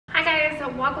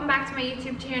welcome back to my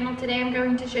YouTube channel. Today I'm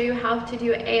going to show you how to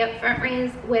do a front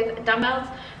raise with dumbbells.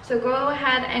 So go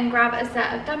ahead and grab a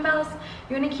set of dumbbells.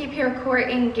 You want to keep your core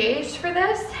engaged for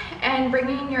this and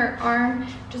bringing your arm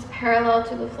just parallel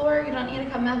to the floor. You don't need to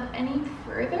come up any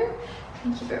further. You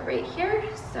can keep it right here.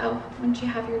 So once you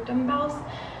have your dumbbells,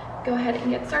 go ahead and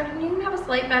get started. You can have a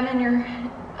slight bend in your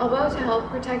elbow to help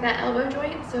protect that elbow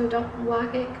joint, so don't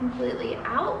lock it completely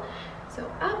out. So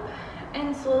up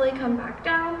and slowly come back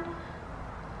down.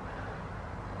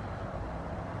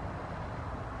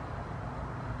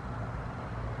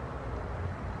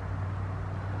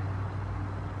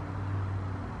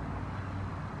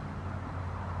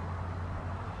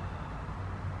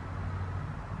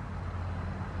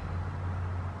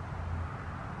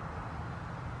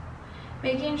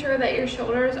 Making sure that your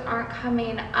shoulders aren't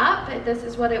coming up. This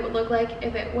is what it would look like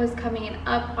if it was coming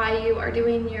up while you are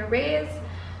doing your raise.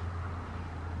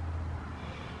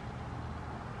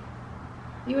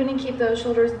 You want to keep those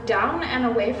shoulders down and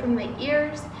away from the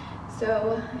ears.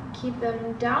 So keep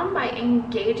them down by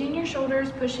engaging your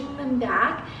shoulders, pushing them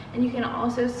back, and you can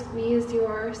also squeeze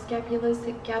your scapulas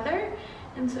together.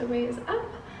 And so raise up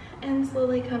and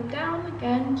slowly come down.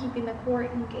 Again, keeping the core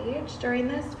engaged during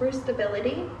this for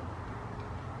stability.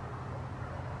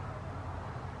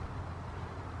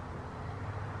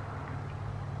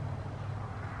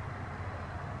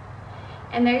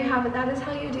 And there you have it. That is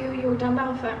how you do your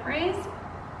dumbbell front raise.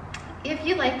 If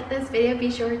you liked this video, be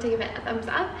sure to give it a thumbs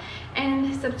up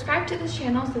and subscribe to this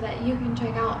channel so that you can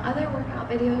check out other workout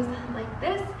videos like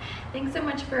this. Thanks so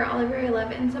much for all of your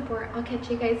love and support. I'll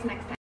catch you guys next time.